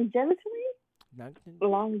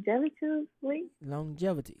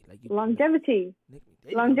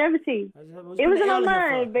 It was in my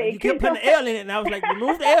mind, but you kept putting the L in it, and I was like,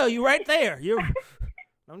 remove the L. You right there. You're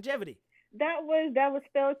longevity. That was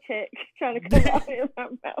spell check trying to come out in my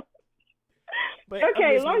mouth. But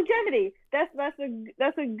okay, longevity.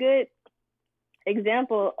 That's a good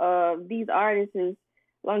example of these artists'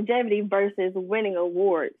 longevity versus winning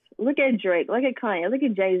awards. Look at Drake. Look at Kanye. Look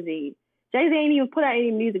at Jay-Z. Jay-Z ain't even put out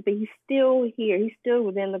any music, but he's still here. He's still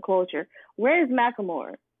within the culture. Where is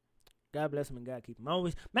Macklemore? God bless him and God keep him.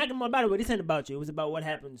 Macklemore, by the way, this ain't about you. It was about what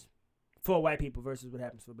happens for white people versus what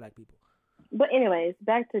happens for black people. But anyways,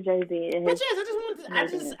 back to Jay-Z. But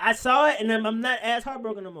yes, I saw it, and I'm not as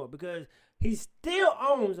heartbroken no more, because he still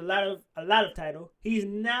owns a lot of Tidal. He's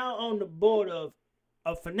now on the board of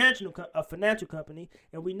a financial company,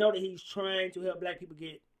 and we know that he's trying to help black people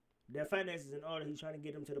get their finances in order. He's trying to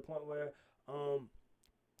get them to the point where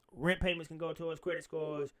rent payments can go towards credit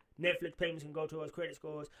scores, Netflix payments can go towards credit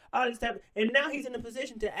scores, all this type. And now he's in a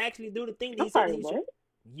position to actually do the thing that he said he should.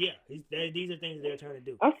 Yeah, these are things they're trying to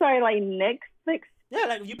do. I'm sorry, like Netflix Yeah,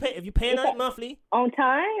 like if you paying on it monthly. On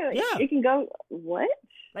time? Yeah. It can go, what?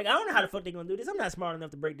 Like, I don't know how the fuck they gonna do this. I'm not smart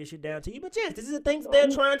enough to break this shit down to you. But yes, this is the things they're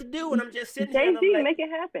trying to do. And I'm just sitting here and I'm Jay-Z, like, make it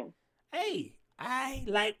happen. hey, I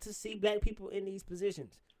like to see black people in these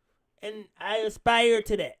positions. And I aspire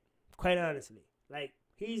to that, quite honestly. Like,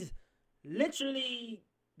 he's literally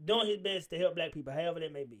doing his best to help black people, however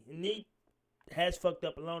that may be. And he has fucked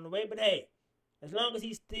up along the way. But hey, as long as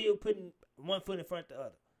he's still putting one foot in front of the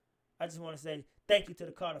other, I just want to say thank you to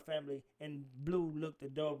the Carter family. And Blue looked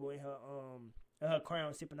adorable in her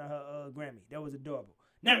crown, sipping on her Grammy. That was adorable.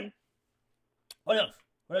 Now, what else?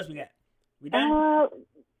 What else we got? We done?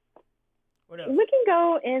 What else? We can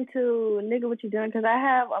go into Nigga What You Done, because I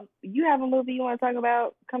have you have a movie you want to talk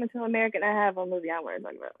about, Coming to America, and I have a movie I want to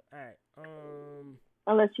talk about. All right.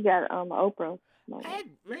 Unless you got Oprah.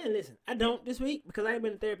 Man, listen, I don't this week because I ain't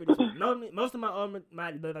been in therapy this week. Most of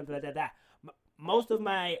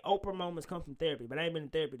my Oprah moments come from therapy, but I ain't been in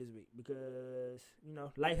therapy this week because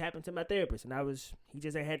life happened to my therapist, and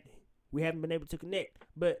we haven't been able to connect.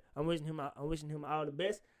 But I'm wishing him all the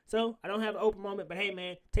best. So I don't have an Oprah moment, but hey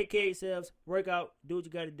man, take care of yourselves, work out, do what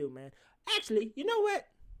you got to do, man. Actually, you know what?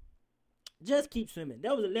 Just keep swimming.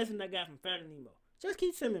 That was a lesson I got from Finding Nemo. Just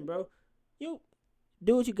keep swimming, bro. You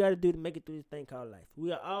do what you got to do to make it through this thing called life.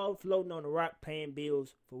 We are all floating on the rock paying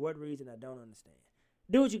bills for what reason I don't understand.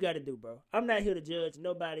 Do what you got to do, bro. I'm not here to judge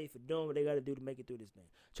nobody for doing what they got to do to make it through this thing.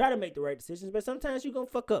 Try to make the right decisions, but sometimes you're going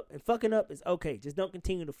to fuck up. And fucking up is okay. Just don't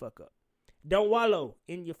continue to fuck up. Don't wallow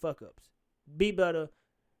in your fuck ups. Be better.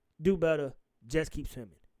 Do better. Just keep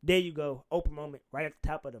swimming. There you go. Open moment right at the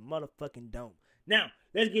top of the motherfucking dome. Now,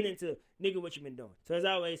 let's get into Nigga What You Been Doing. So as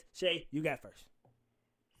always, Shay, you got first.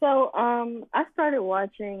 So, I started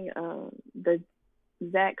watching the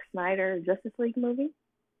Zack Snyder Justice League movie.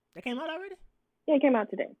 That came out already? Yeah, it came out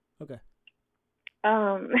today. Okay.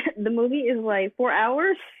 The movie is like 4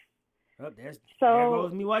 hours. Oh, there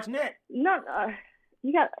goes me watching that. No,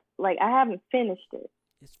 you got, like, I haven't finished it.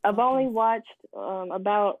 I've only watched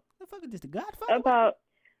about... The fuck is this, The Godfather?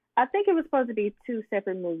 I think it was supposed to be 2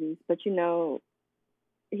 separate movies, but he was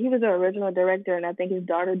the original director, and I think his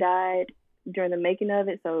daughter died during the making of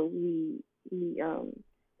it, so we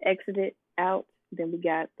exited out. Then we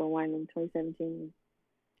got the one in 2017.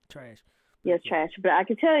 Trash. Yes, trash. But I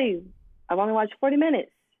can tell you, I've only watched 40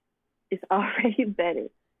 minutes. It's already better.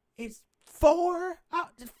 It's 4 hours.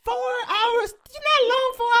 4 hours? You know how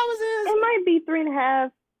long 4 hours is? It might be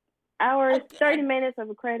 3.5 hours, 30 minutes of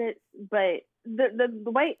the credits, but the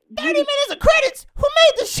way 30 minutes of credits? Who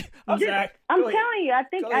made this shit? I'm sorry. I'm telling you, I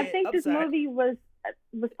think this movie was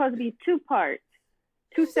supposed to be 2 parts.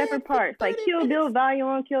 2 separate parts. Like Kill Bill Volume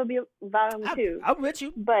 1, Kill Bill Volume 2. I'm with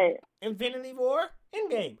you. But Infinity War,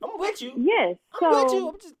 Endgame. I'm with you. Yes. I'm with you.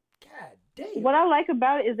 I'm just, God damn. What I like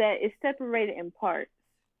about it is that it's separated in parts.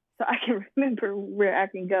 So I can remember where I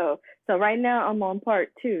can go. So right now I'm on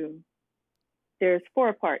part 2. There's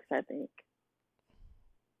 4 parts, I think.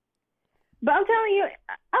 But I'm telling you,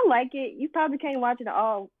 I like it. You probably can't watch it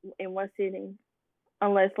all in one sitting.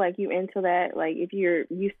 Unless, like, you into that, like, if you're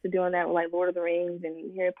used to doing that with, like, Lord of the Rings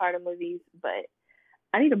and Harry Potter movies. But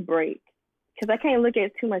I need a break because I can't look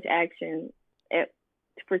at too much action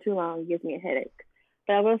for too long. It gives me a headache.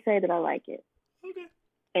 But I will say that I like it. Okay.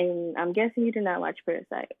 And I'm guessing you did not watch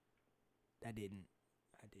Parasite. I didn't.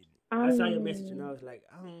 I saw your message and I was like,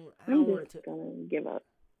 I don't want to. I'm going to give up.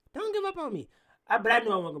 Don't give up on me. But I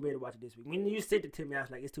knew I wasn't going to be able to watch it this week. When you sent it to me, I was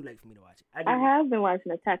like, it's too late for me to watch it. I have been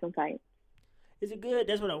watching Attack on Titan. Is it good?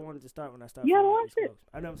 That's what I wanted to start when I started. You haven't watched it?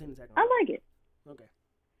 I've never seen the second one. I like it. Okay.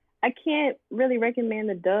 I can't really recommend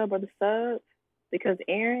the dub or the sub because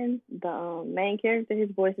Aaron, the main character, his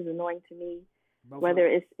voice is annoying to me, whether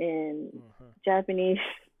it's in Japanese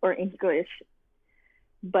or English.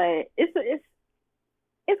 But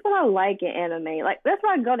it's what I like in anime. Like, that's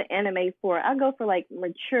what I go to anime for. I go for, like,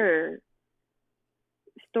 mature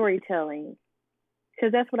storytelling.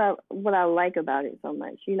 Because that's what I like about it so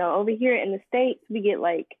much. Over here in the States, we get,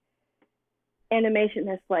 like, animation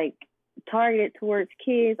that's, like, targeted towards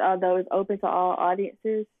kids, although it's open to all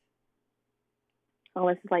audiences.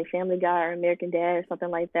 Unless it's, like, Family Guy or American Dad or something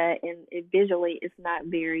like that. And visually, it's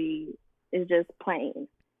just plain.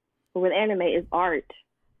 But with anime, it's art.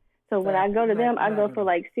 So when I go to them, I go for,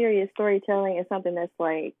 like, serious storytelling and something that's,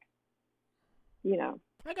 like,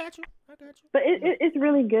 I got you. But it's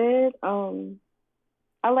really good.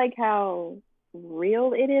 I like how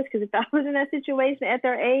real it is, because if I was in that situation at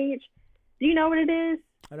their age, do you know what it is?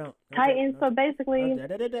 I don't. Titans, so basically... I'm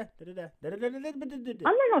not going to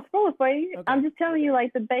spoil it for you. Okay. I'm just telling you,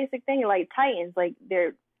 like, the basic thing, like, Titans, like,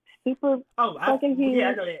 they're super fucking huge. Yeah,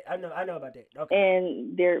 I know that. I know about that. Okay.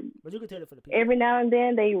 And they're. But you can tell it for the people. Every now and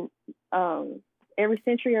then they, every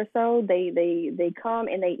century or so they come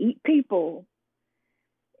and they eat people.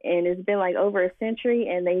 And it's been like over a century,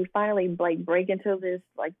 and they finally like break into this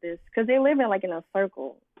because they live in a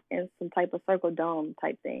circle, in some type of circle dome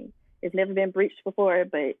type thing. It's never been breached before,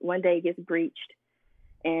 but one day it gets breached,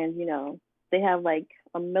 and they have like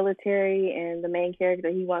a military, and the main character,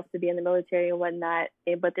 he wants to be in the military and whatnot,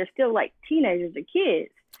 but they're still like teenagers or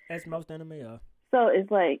kids. As most anime are. So it's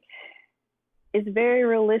like it's very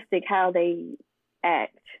realistic how they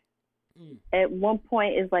act. At one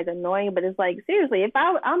point it's like annoying, but it's like seriously, if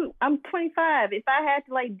I'm 25, if I had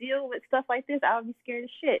to like deal with stuff like this, I would be scared as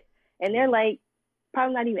shit. And they're like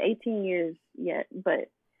probably not even 18 years yet,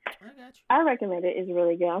 but I got you. I recommend it. It's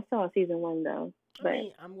really good. I'm still on season 1 though. But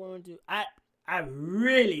I'm going to. I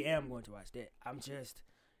really am going to watch that.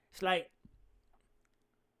 It's like,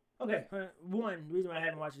 okay. One reason why I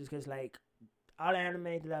haven't watched it is because like all the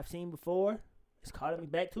anime that I've seen before is calling me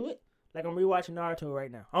back to it. Like, I'm rewatching Naruto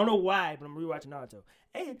right now. I don't know why, but I'm rewatching Naruto.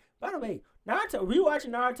 And, by the way, rewatching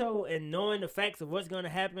Naruto and knowing the facts of what's going to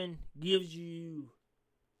happen gives you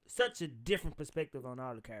such a different perspective on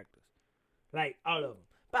all the characters. Like, all of them.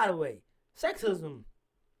 By the way, sexism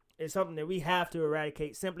is something that we have to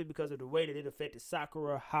eradicate simply because of the way that it affected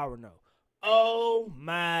Sakura Haruno. Oh,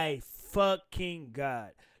 my fucking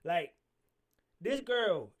God. Like, this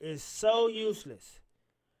girl is so useless.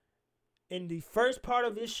 In the first part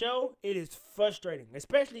of this show, it is frustrating,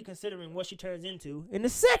 especially considering what she turns into in the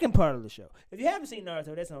second part of the show. If you haven't seen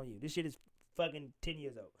Naruto, that's on you. This shit is fucking 10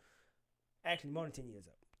 years old. Actually, more than 10 years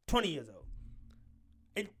old. 20 years old.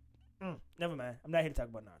 Never mind. I'm not here to talk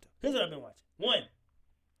about Naruto. Here's what I've been watching. 1,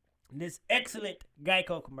 this excellent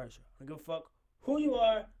Geico commercial. I don't give a fuck who you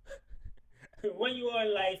are, when you are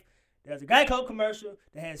in life. There's a Geico commercial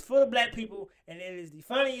that has full of black people, and it is the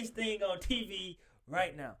funniest thing on TV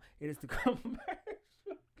right now. It is the commercial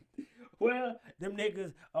where them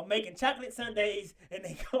niggas are making chocolate sundaes and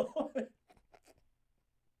they go. Hold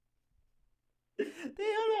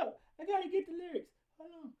up. I gotta get the lyrics.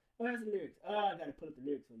 Hold on. Where's the lyrics? Oh, I gotta pull up the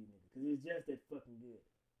lyrics for you niggas because it's just that fucking good.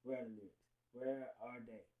 Where are the lyrics? Where are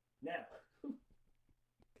they? Now,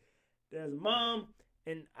 there's mom,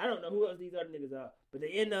 and I don't know who else these other niggas are, but they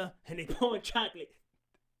in there and they pouring chocolate.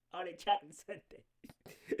 All they chocolate sundaes.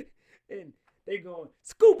 And they going,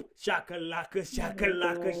 scoop, shakalaka,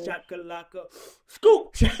 shakalaka, shakalaka,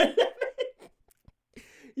 scoop.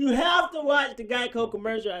 You have to watch the Geico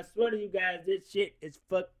commercial. I swear to you guys, this shit is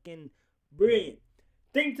fucking brilliant.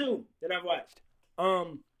 Thing 2 that I've watched,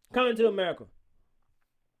 Coming to America.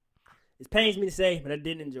 It pains me to say, but I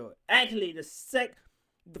didn't enjoy it. Actually, the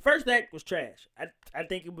first act was trash. I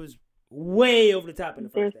think it was way over the top in the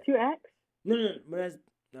first act. There's 2 acts?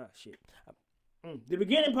 No, shit. The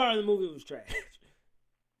beginning part of the movie was trash.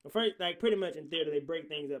 The first, like, pretty much in theater, they break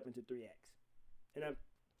things up into 3 acts. And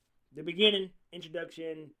the beginning,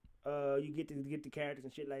 introduction, you get the characters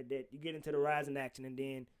and shit like that. You get into the rise in action, and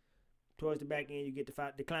then towards the back end, you get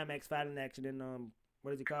the climax fighting action, and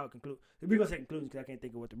what is it called? We're gonna say conclusion because I can't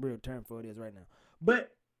think of what the real term for it is right now.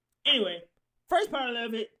 But anyway, first part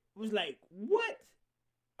of it was like, what?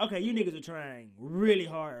 Okay, you niggas are trying really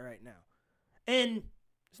hard right now, and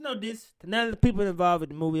it's no diss to none of the people involved with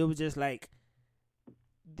the movie. It was just like,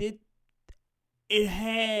 it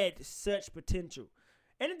had such potential,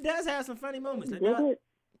 and it does have some funny moments.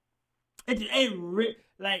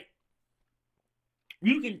 Like,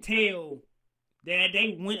 you can tell that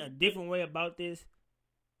they went a different way about this.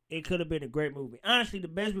 It could have been a great movie. Honestly, the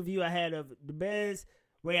best review I had of the best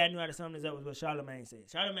way I knew how to sum this up was what Charlamagne said.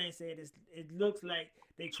 Charlamagne said it looks like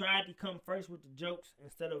they tried to come first with the jokes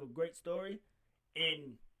instead of a great story,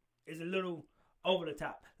 and it's a little over the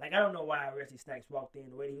top. Like, I don't know why Wesley Snipes walked in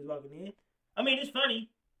the way he was walking in. I mean, it's funny.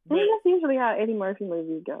 But that's usually how Eddie Murphy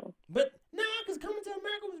movies go. But nah, because Coming to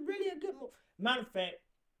America was really a good movie. Matter of fact,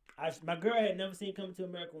 my girl had never seen Coming to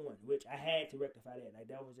America 1, which I had to rectify that. Like,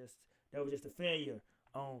 that was just a failure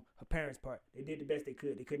on her parents' part. They did the best they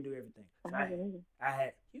could. They couldn't do everything. So I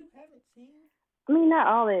had. You haven't seen? I mean, not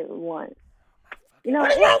all at once.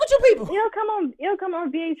 What is wrong with you people? It'll come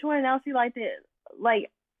on VH1 and I'll see like that.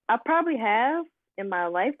 Like, I probably have in my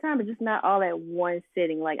lifetime, but just not all at one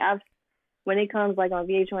sitting. Like, when it comes like on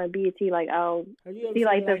VH1 and BET, like I'll see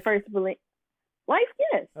like the first Life,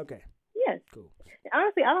 yes. Okay. Yes. Cool.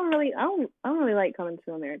 Honestly, I don't really like Coming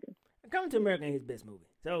to America. Coming to America ain't his best movie.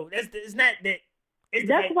 So it's not that.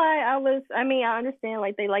 That's why I understand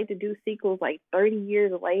like they like to do sequels like 30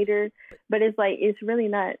 years later, but it's like it's really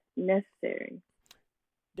not necessary.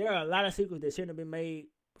 There are a lot of sequels that shouldn't have been made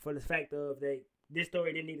for the fact of they this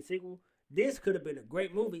story didn't need a sequel. This could have been a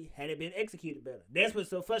great movie had it been executed better. That's what's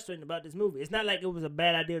so frustrating about this movie. It's not like it was a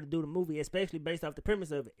bad idea to do the movie, especially based off the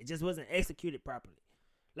premise of it. It just wasn't executed properly.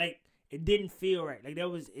 Like, it didn't feel right. Like,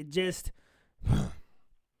 it just...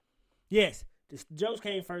 Yes, the jokes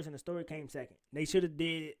came first and the story came second. They should have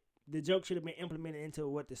the joke should have been implemented into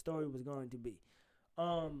what the story was going to be.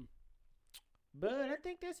 But I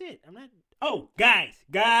think that's it. Oh, guys,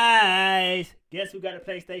 guess who got a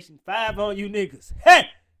PlayStation 5 on you niggas? Hey!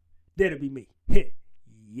 That'll be me. Yeah.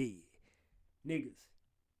 Niggas.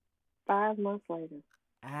 5 months later.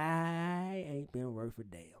 I ain't been worth a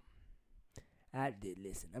damn. I did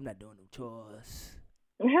listen. I'm not doing no chores.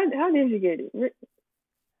 How did you get it?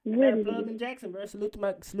 Where did you get Jackson, bro. Salute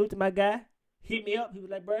to my guy. Hit me up. He was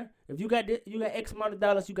like, bro, if you got X amount of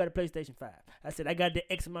dollars, you got a PlayStation 5. I said, I got the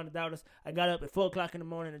X amount of dollars. I got up at 4 o'clock in the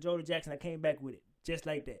morning and drove to Jackson. I came back with it. Just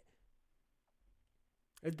like that.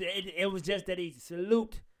 It was just that easy.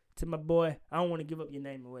 Salute to my boy. I don't want to give up your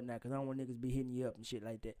name and whatnot because I don't want niggas be hitting you up and shit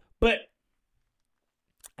like that. But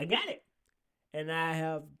I got it. And I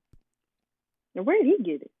have... Now, where did he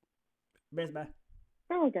get it? Best Buy.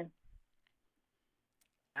 Oh, okay.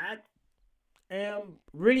 I am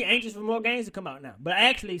really anxious for more games to come out now. But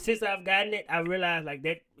actually, since I've gotten it, I realized like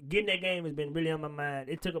that getting that game has been really on my mind.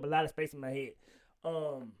 It took up a lot of space in my head.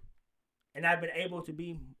 And I've been able to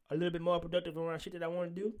be a little bit more productive around shit that I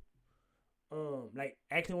want to do. Like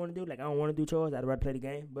actually want to do. Like I don't want to do chores. I'd rather play the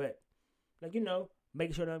game. But like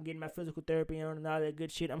making sure that I'm getting my physical therapy on and all that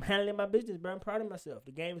good shit. I'm handling my business, bro. I'm proud of myself.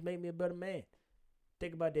 The game has made me a better man.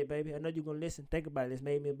 Think about that, baby. I know you're gonna listen. Think about it. It's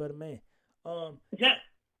made me a better man. Now,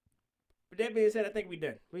 with that being said, I think we're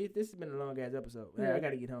done. This has been a long ass episode. Yeah. I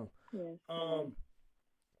gotta get home. Yeah.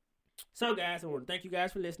 So guys, I want to thank you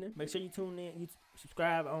guys for listening. Make sure you tune in. You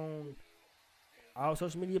subscribe on all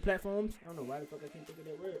social media platforms. I don't know why the fuck I can't think of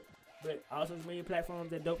that word. But all social media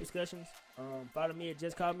platforms at Dope Discussions. Follow me at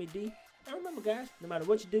Just Call Me D. And remember, guys, no matter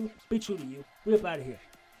what you do, be true to you. We're up out of here.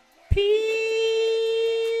 Peace.